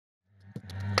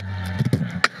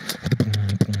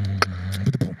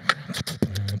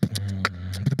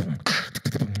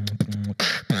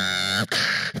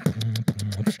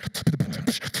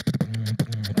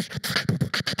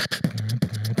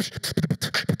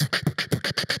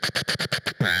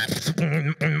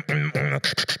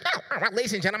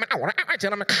ladies and gentlemen,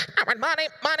 gentlemen, money,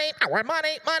 money,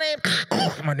 money, money.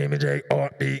 My name is Jay R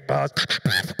Beatbox.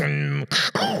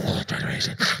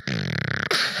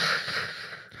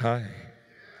 Hi.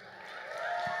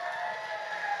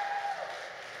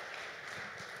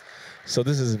 So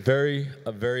this is a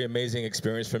very amazing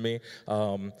experience for me.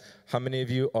 How many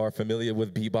of you are familiar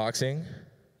with beatboxing?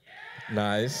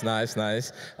 Nice, nice,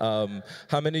 nice.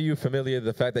 How many of you are familiar with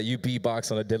the fact that you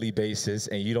beatbox on a daily basis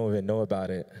and you don't even know about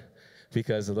it?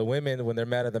 Because the women, when they're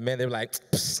mad at the men, they're like,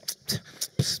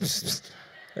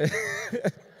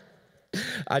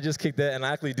 I just kicked that, and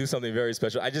I actually do something very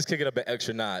special. I just kick it up an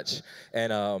extra notch.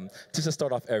 And just to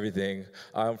start off everything,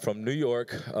 I'm from New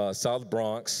York, South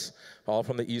Bronx, all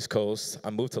from the East Coast. I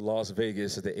moved to Las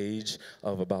Vegas at the age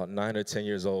of about 9 or 10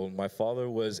 years old. My father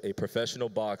was a professional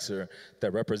boxer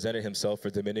that represented himself for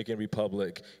Dominican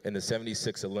Republic in the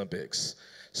 '76 Olympics.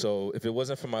 So if it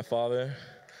wasn't for my father,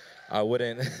 I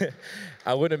wouldn't,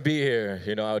 I wouldn't be here.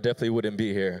 You know, I definitely wouldn't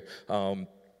be here.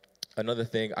 Another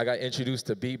thing, I got introduced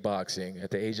to beatboxing at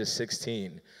the age of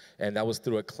 16, and that was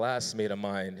through a classmate of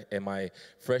mine in my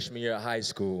freshman year of high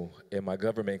school in my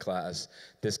government class.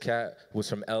 This cat was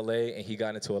from LA, and he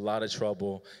got into a lot of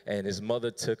trouble, and his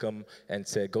mother took him and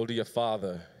said, go to your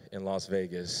father in Las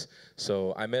Vegas.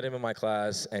 So I met him in my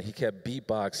class, and he kept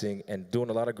beatboxing and doing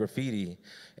a lot of graffiti,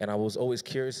 and I was always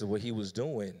curious of what he was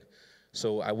doing.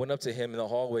 So I went up to him in the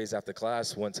hallways after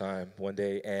class one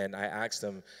day, and I asked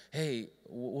him, hey,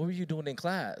 what were you doing in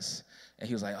class? And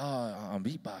he was like, oh, I'm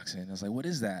beatboxing. I was like, what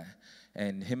is that?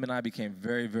 And him and I became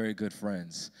very, very good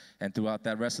friends. And throughout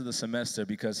that rest of the semester,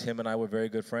 because him and I were very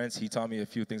good friends, he taught me a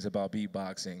few things about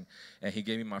beatboxing. And he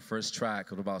gave me my first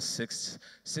track of about six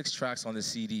tracks on the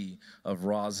CD of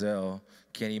Rozelle,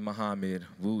 Kenny Muhammad,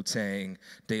 Wu-Tang,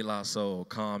 De La Soul,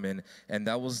 Common. And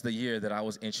that was the year that I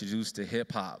was introduced to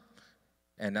hip-hop.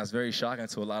 And that's very shocking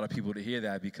to a lot of people to hear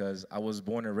that, because I was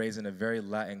born and raised in a very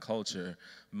Latin culture,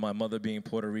 my mother being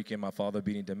Puerto Rican, my father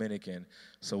being Dominican.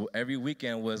 So every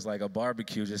weekend was like a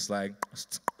barbecue, just like,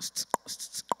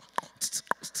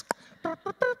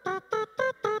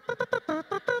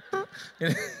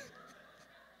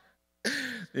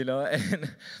 you know,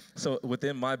 and so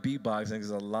within my beatboxing, there's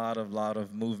a lot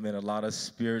of movement, a lot of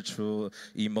spiritual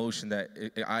emotion that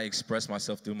I express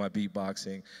myself through my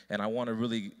beatboxing. And I want to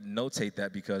really notate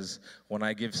that, because when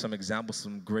I give some examples,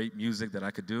 some great music that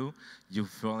I could do, you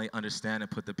finally understand and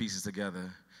put the pieces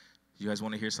together. You guys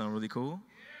want to hear something really cool?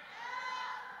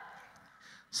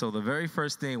 So the very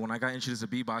first thing when I got introduced to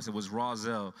beatboxing was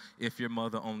Rozelle, If Your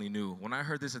Mother Only Knew. When I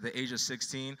heard this at the age of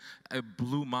 16, it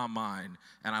blew my mind.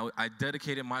 And I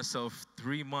dedicated myself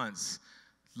 3 months,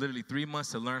 literally 3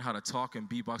 months, to learn how to talk and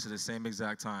beatbox at the same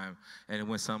exact time. And it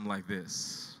went something like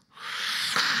this.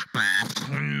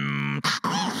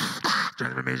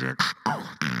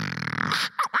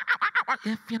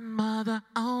 If your mother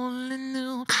only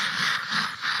knew.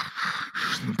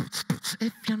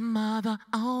 If your mother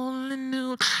only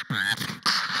knew.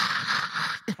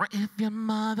 If your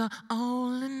mother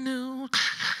only knew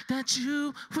that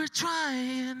you were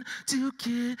trying to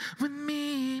get with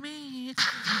me.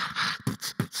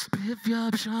 If your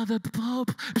mother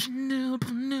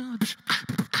knew.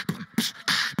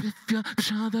 If your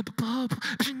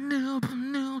mother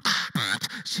knew,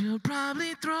 she'll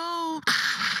probably throw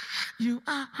you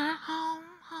out her home.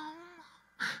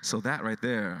 So that right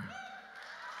there.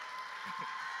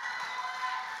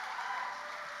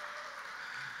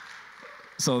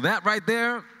 So that right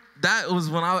there, that was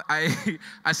when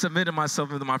I submitted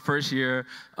myself into my first year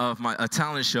of a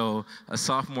talent show, a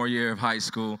sophomore year of high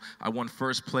school. I won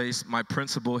first place. My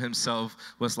principal himself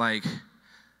was like,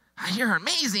 you're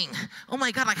amazing. Oh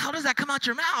my God, like how does that come out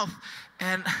your mouth?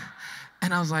 And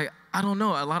I was like, I don't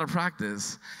know, a lot of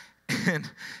practice. And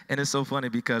it's so funny,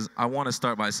 because I want to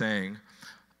start by saying,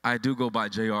 I do go by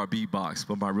Jay R Beatbox,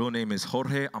 but my real name is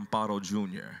Jorge Amparo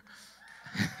Jr.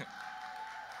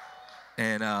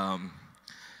 And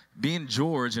being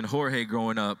George and Jorge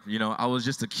growing up, you know, I was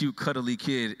just a cute, cuddly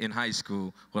kid in high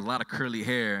school with a lot of curly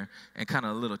hair and kind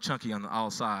of a little chunky on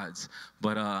all sides.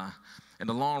 But in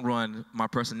the long run, my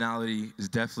personality is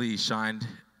definitely shined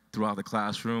throughout the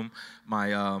classroom.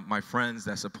 My friends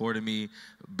that supported me,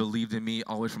 believed in me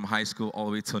all the way from high school all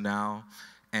the way till now.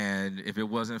 And if it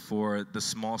wasn't for the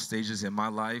small stages in my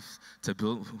life to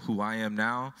build who I am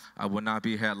now, I would not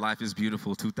be here at Life is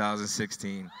Beautiful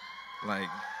 2016. Like,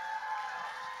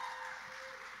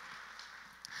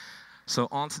 so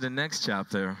on to the next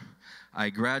chapter.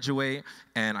 I graduate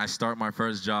and I start my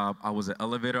first job. I was an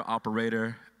elevator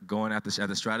operator going at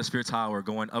the Stratosphere Tower,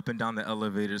 going up and down the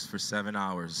elevators for 7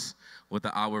 hours with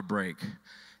an hour break.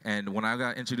 And when I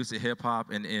got introduced to hip hop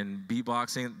and in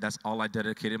beatboxing, that's all I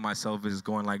dedicated myself is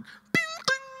going like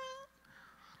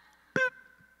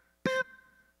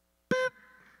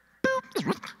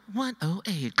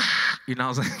 108. You know, I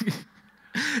was like,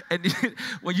 and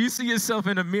when you see yourself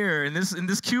in a mirror in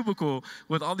this cubicle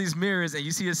with all these mirrors, and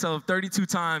you see yourself 32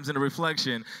 times in a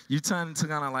reflection, you tend to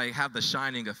kind of like have the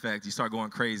shining effect. You start going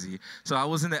crazy. So I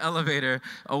was in the elevator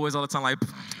always all the time like.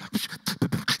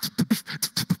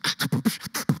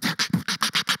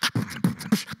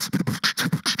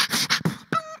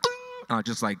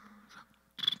 Just like,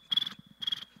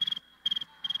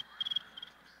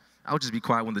 I would just be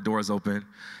quiet when the doors open.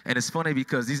 And it's funny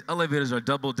because these elevators are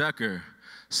double-decker.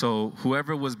 So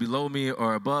whoever was below me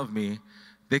or above me,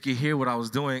 they could hear what I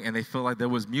was doing, and they felt like there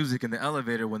was music in the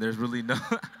elevator when there's really no.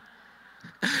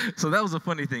 So that was a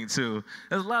funny thing, too.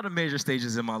 There's a lot of major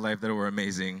stages in my life that were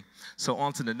amazing. So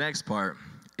on to the next part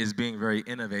is being very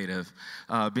innovative.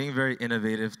 Being very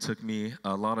innovative took me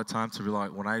a lot of time to realize.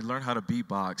 When I learned how to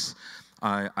beatbox,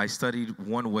 I studied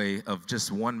one way of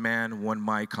just one man, one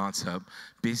mic concept.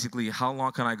 Basically, how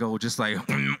long can I go just like.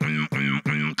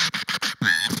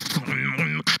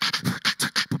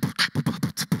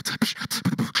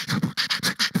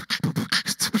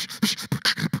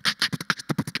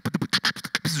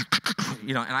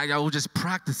 You know, and I was just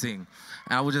practicing,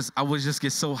 and I would just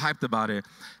get so hyped about it.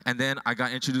 And then I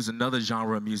got introduced to another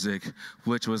genre of music,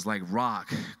 which was like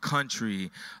rock, country,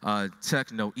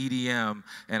 techno, EDM,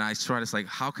 and I started like,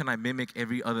 how can I mimic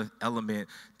every other element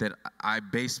that I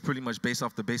pretty much based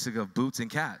off the basic of boots and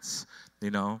cats,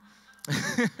 you know?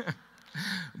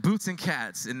 Boots and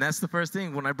cats, and that's the first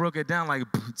thing when I broke it down, like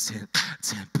boots and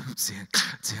boots and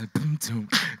boom boom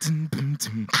boom boom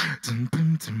boom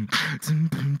boom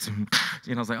boom boom.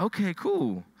 You know, I was like, okay,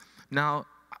 cool. Now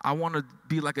I want to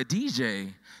be like a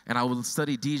DJ, and I would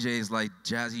study DJs like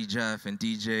Jazzy Jeff and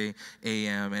DJ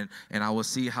AM, and I will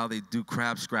see how they do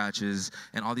crab scratches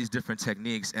and all these different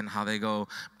techniques and how they go.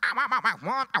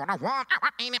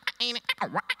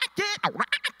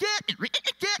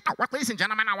 Ladies and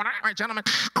gentlemen, gentlemen.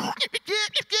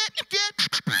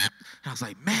 I was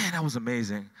like, man, that was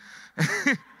amazing.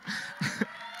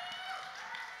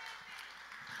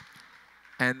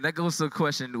 And that goes to the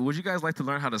question, would you guys like to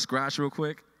learn how to scratch real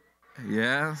quick?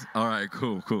 Yeah? All right,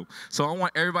 cool. So I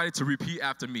want everybody to repeat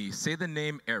after me. Say the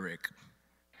name Eric.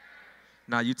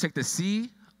 Now you take the C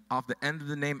off the end of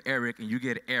the name Eric and you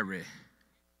get Eric.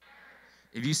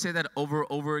 If you say that over and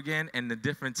over again in the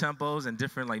different tempos and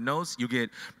different like notes, you get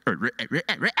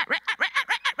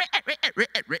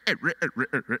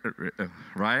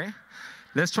right?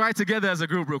 Let's try it together as a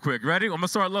group real quick. Ready? I'm gonna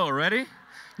start low. Ready?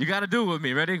 You gotta do it with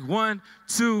me. Ready? 1,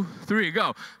 2, 3,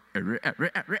 go. There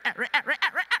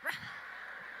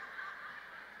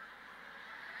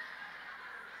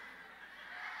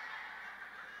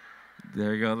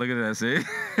you go. Look at that. See?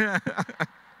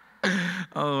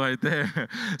 Oh, right there.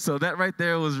 So that right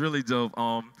there was really dope.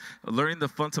 Learning the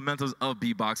fundamentals of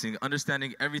beatboxing,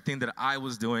 understanding everything that I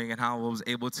was doing and how I was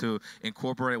able to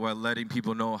incorporate while letting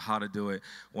people know how to do it.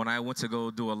 When I went to go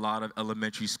do a lot of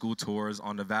elementary school tours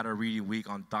on Nevada Reading Week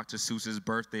on Dr. Seuss's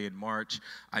birthday in March,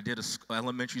 I did an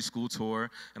elementary school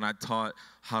tour, and I taught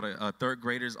how to third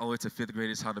graders all the way to fifth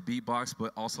graders how to beatbox,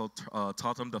 but also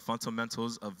taught them the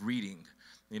fundamentals of reading.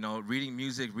 You know, reading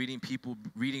music, reading people,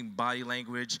 reading body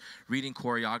language, reading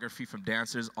choreography from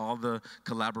dancers, all the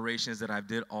collaborations that I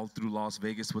did all through Las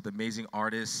Vegas with amazing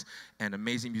artists and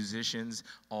amazing musicians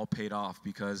all paid off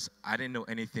because I didn't know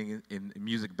anything in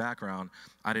music background.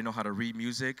 I didn't know how to read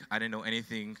music. I didn't know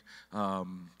anything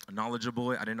knowledgeable.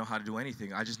 I didn't know how to do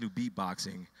anything. I just knew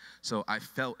beatboxing. So I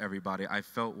felt everybody. I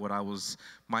felt what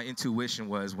my intuition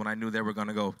was when I knew they were going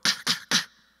to go.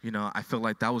 You know, I felt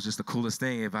like that was just the coolest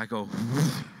thing if I go,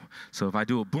 so if I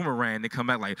do a boomerang, they come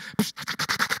back like,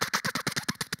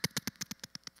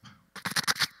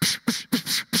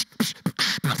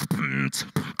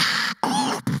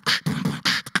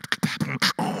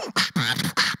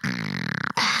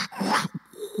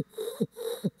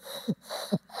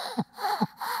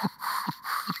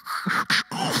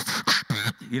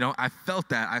 you know, I felt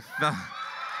that.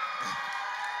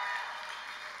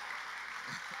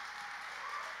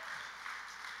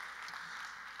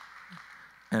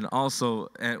 And also,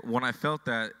 when I felt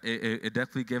that, it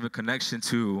definitely gave a connection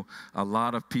to a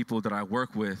lot of people that I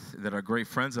work with that are great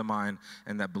friends of mine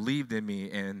and that believed in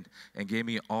me and gave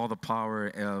me all the power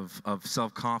of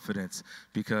self-confidence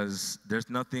because there's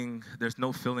no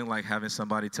feeling like having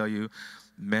somebody tell you,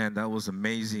 man, that was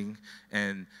amazing.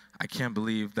 And I can't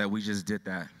believe that we just did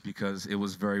that because it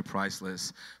was very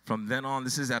priceless. From then on,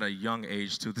 this is at a young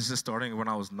age too. This is starting when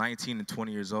I was 19 and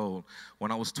 20 years old.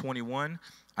 When I was 21,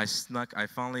 I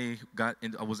finally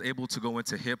I was able to go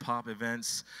into hip hop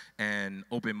events and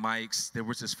open mics. There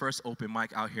was this first open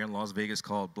mic out here in Las Vegas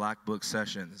called Black Book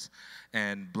Sessions.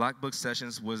 And Black Book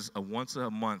Sessions was a once a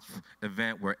month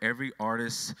event where every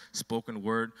artist, spoken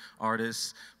word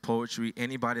artist, poetry,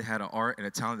 anybody had an art and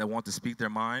a talent that wanted to speak their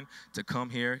mind to come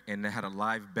here, and they had a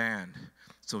live band.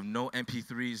 So no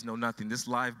MP3s, no nothing. This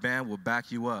live band will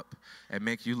back you up and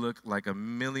make you look like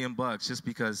 $1,000,000 just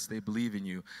because they believe in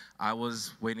you. I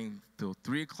was waiting till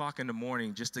 3 o'clock in the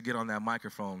morning just to get on that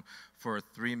microphone for a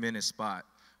 3-minute spot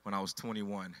when I was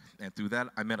 21. And through that,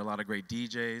 I met a lot of great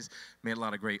DJs, met a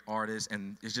lot of great artists,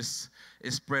 and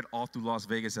it spread all through Las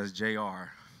Vegas as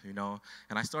JR. You know,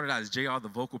 and I started out as JR, the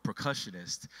vocal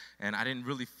percussionist, and I didn't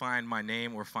really find my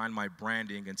name or find my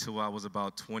branding until I was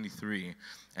about 23.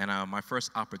 And my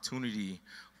first opportunity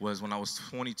was when I was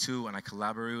 22, and I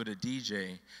collaborated with a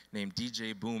DJ named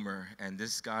DJ Boomer, and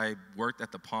this guy worked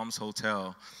at the Palms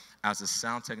Hotel as a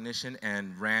sound technician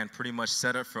and ran pretty much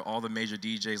setup for all the major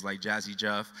DJs like Jazzy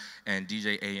Jeff and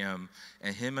DJ AM.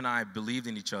 And him and I believed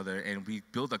in each other, and we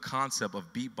built a concept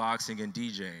of beatboxing and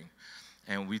DJing.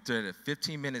 And we did a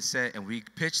 15-minute set, and we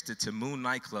pitched it to Moon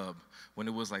Nightclub when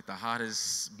it was like the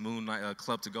hottest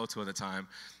club to go to at the time,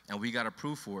 and we got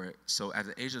approved for it. So at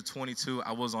the age of 22,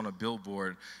 I was on a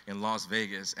billboard in Las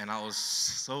Vegas, and I was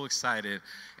so excited.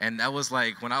 And that was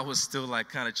like when I was still like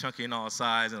kind of chunky in all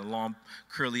sides and long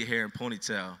curly hair and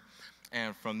ponytail.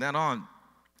 And from then on,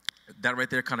 that right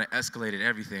there kind of escalated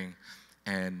everything.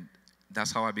 And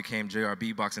that's how I became Jay R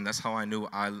Beatbox, and that's how I knew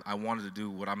I wanted to do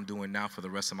what I'm doing now for the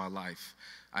rest of my life.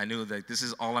 I knew that this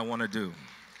is all I want to do, you know?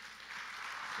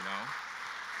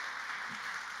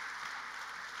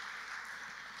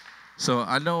 So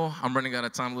I know I'm running out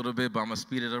of time a little bit, but I'm going to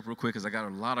speed it up real quick because I got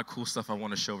a lot of cool stuff I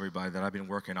want to show everybody that I've been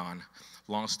working on.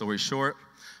 Long story short,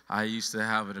 I used to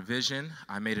have a vision.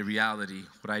 I made it reality.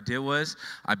 What I did was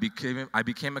I became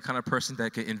a kind of person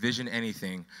that could envision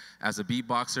anything. As a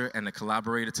beatboxer and a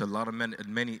collaborator to a lot of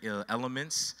many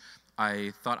elements,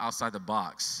 I thought outside the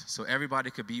box. So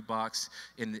everybody could beatbox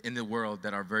in the world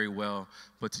that are very well,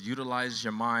 but to utilize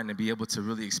your mind and be able to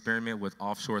really experiment with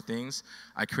offshore things,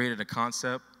 I created a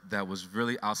concept that was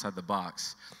really outside the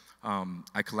box.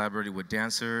 I collaborated with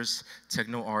dancers,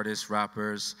 techno artists,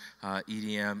 rappers,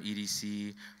 EDM,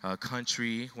 EDC,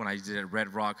 country when I did it at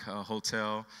Red Rock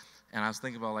Hotel. And I was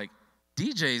thinking about, like,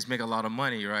 DJs make a lot of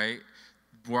money, right?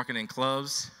 Working in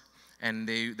clubs. And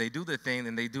they do their thing,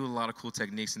 and they do a lot of cool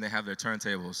techniques, and they have their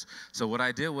turntables. So what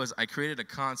I did was I created a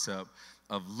concept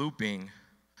of looping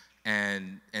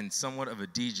and somewhat of a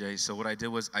DJ. So what I did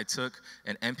was I took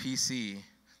an MPC,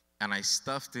 and I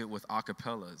stuffed it with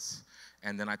acapellas.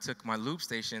 And then I took my loop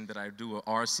station that I do a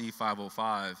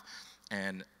RC505,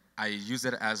 and I use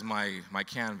it as my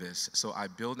canvas. So I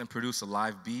build and produce a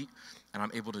live beat, and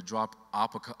I'm able to drop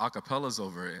acapellas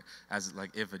over it as like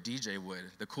if a DJ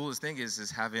would. The coolest thing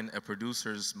is having a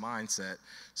producer's mindset.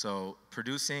 So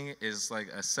producing is like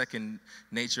a second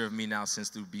nature of me now since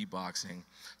through beatboxing.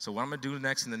 So what I'm gonna do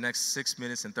next in the next 6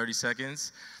 minutes and 30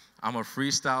 seconds, I'm gonna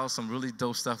freestyle some really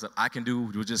dope stuff that I can do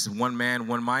with just one man,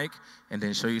 one mic, and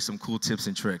then show you some cool tips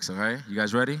and tricks, all right? You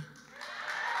guys ready?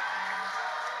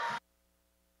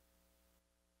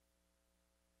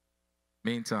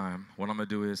 Meantime, what I'm gonna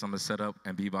do is I'm gonna set up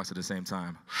and beatbox at the same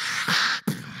time.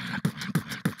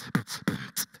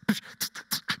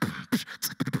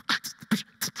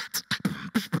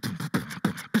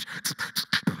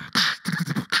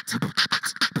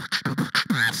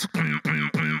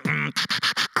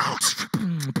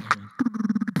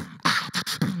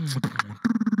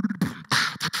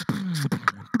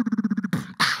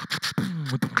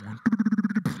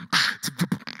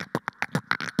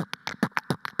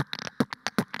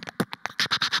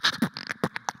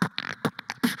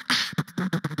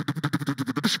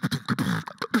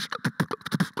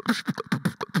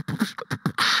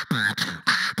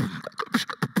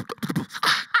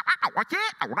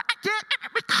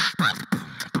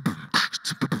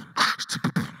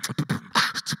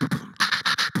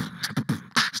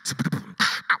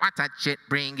 Touch it,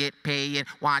 bring it, pay it,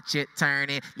 watch it, turn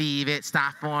it, leave it,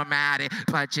 stop, format it,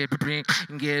 touch it, bring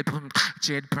it, touch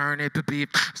it, burn it,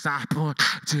 beep, stop,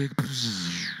 take,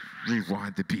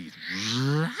 rewind the beat.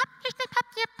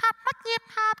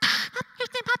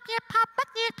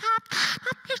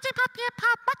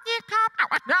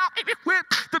 Now with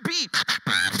the beat.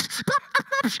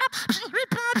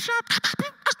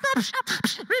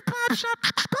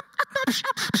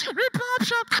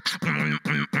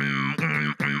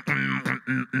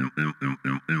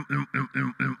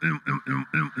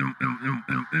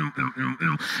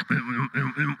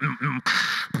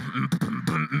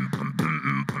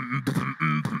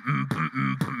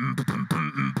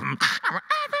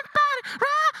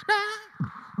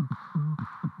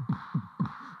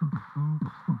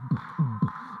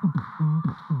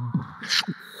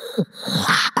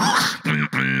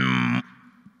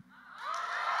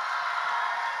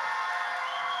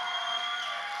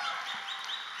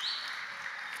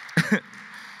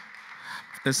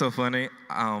 It's so funny.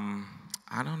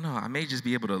 I don't know. I may just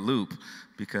be able to loop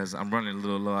because I'm running a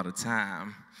little low out of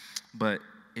time. But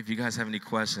if you guys have any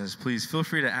questions, please feel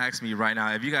free to ask me right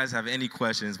now. If you guys have any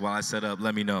questions while I set up,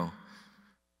 let me know.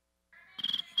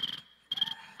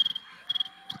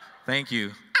 Thank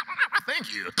you.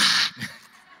 Thank you.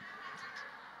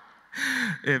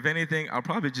 If anything, I'll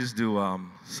probably just do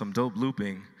some dope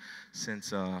looping since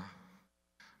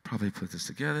probably put this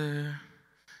together.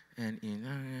 And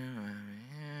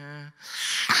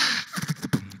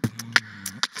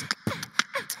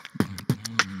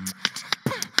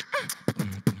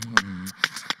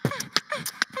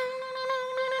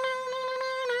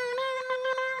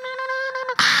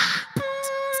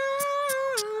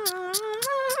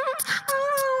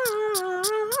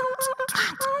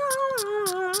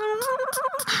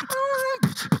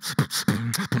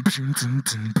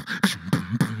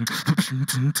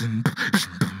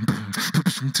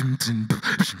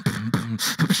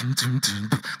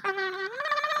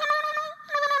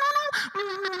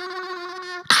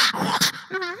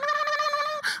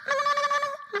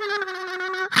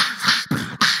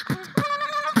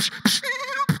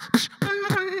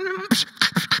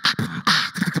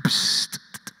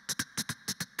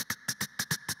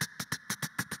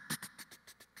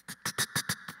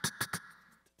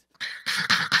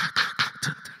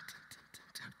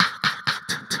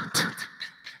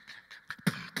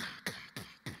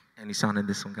any sound in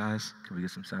this one, guys? Can we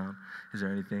get some sound? Is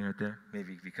there anything right there?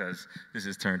 Maybe because this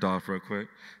is turned off real quick.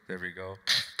 There we go.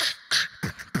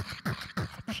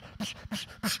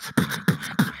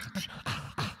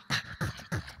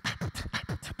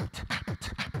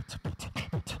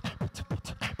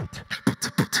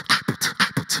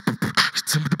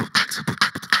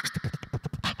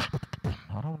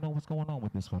 I don't know what's going on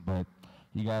with this one, but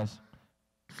you guys,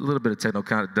 a little bit of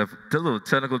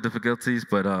technical difficulties,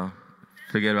 but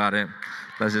forget about it.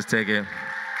 Let's just take it.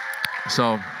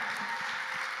 So,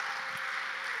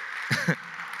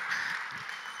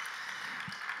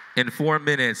 in 4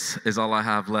 minutes is all I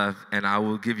have left, and I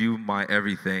will give you my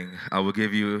everything. I will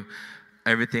give you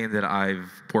everything that I've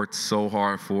worked so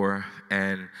hard for,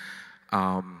 and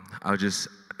I'll just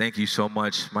thank you so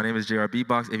much. My name is Jay R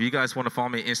Beatbox. If you guys want to follow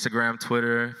me on Instagram,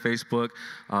 Twitter, Facebook,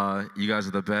 you guys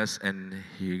are the best, and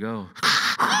here you go.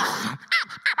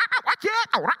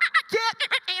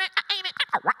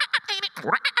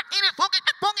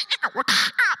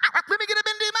 Let me get up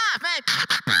into my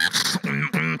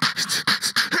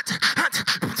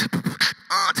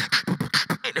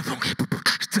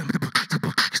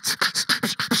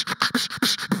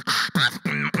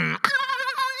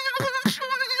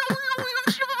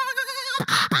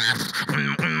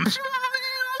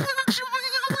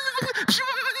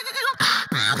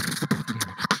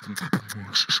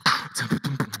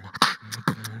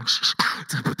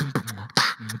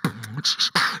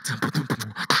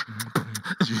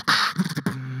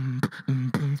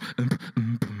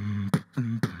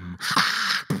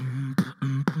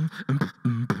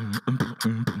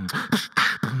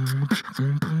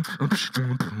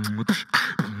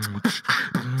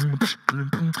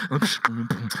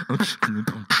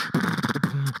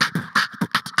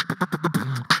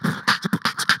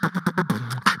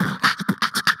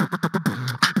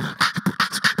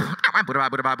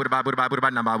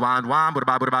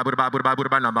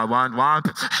number one.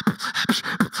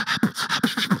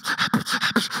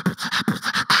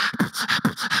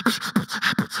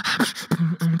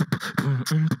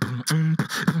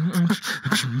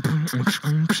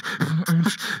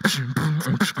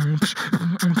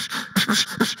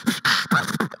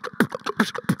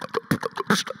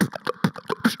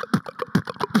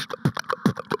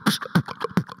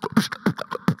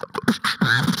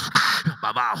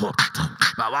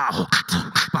 Abajo,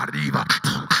 para arriba,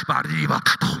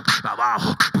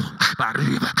 abajo, para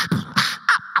arriba.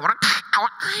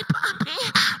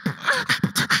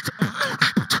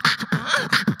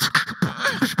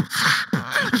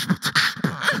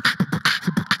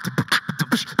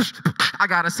 I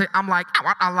gotta say, I'm like,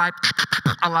 I like.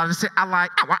 I gotta say, I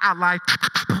like. I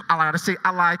gotta say,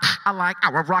 I like.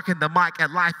 I rocking the mic,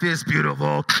 and life is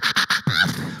beautiful.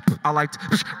 I like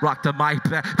to rock the mic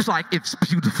back like it's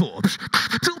beautiful.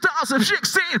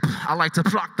 2016, I like to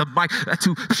rock the mic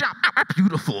to shout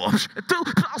beautiful.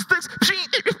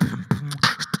 2016.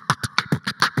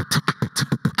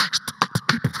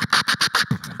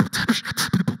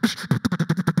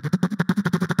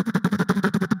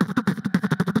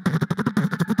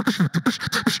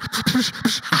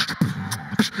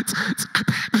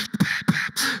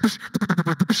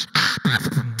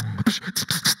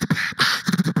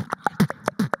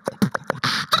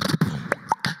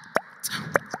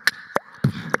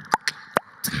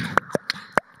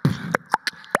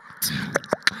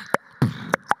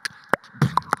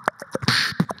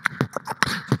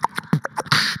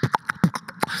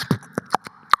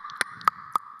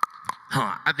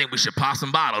 I think we should pop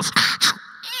some bottles.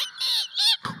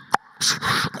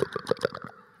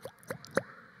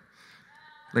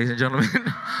 Ladies and gentlemen,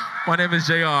 my name is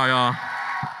Jay R, y'all.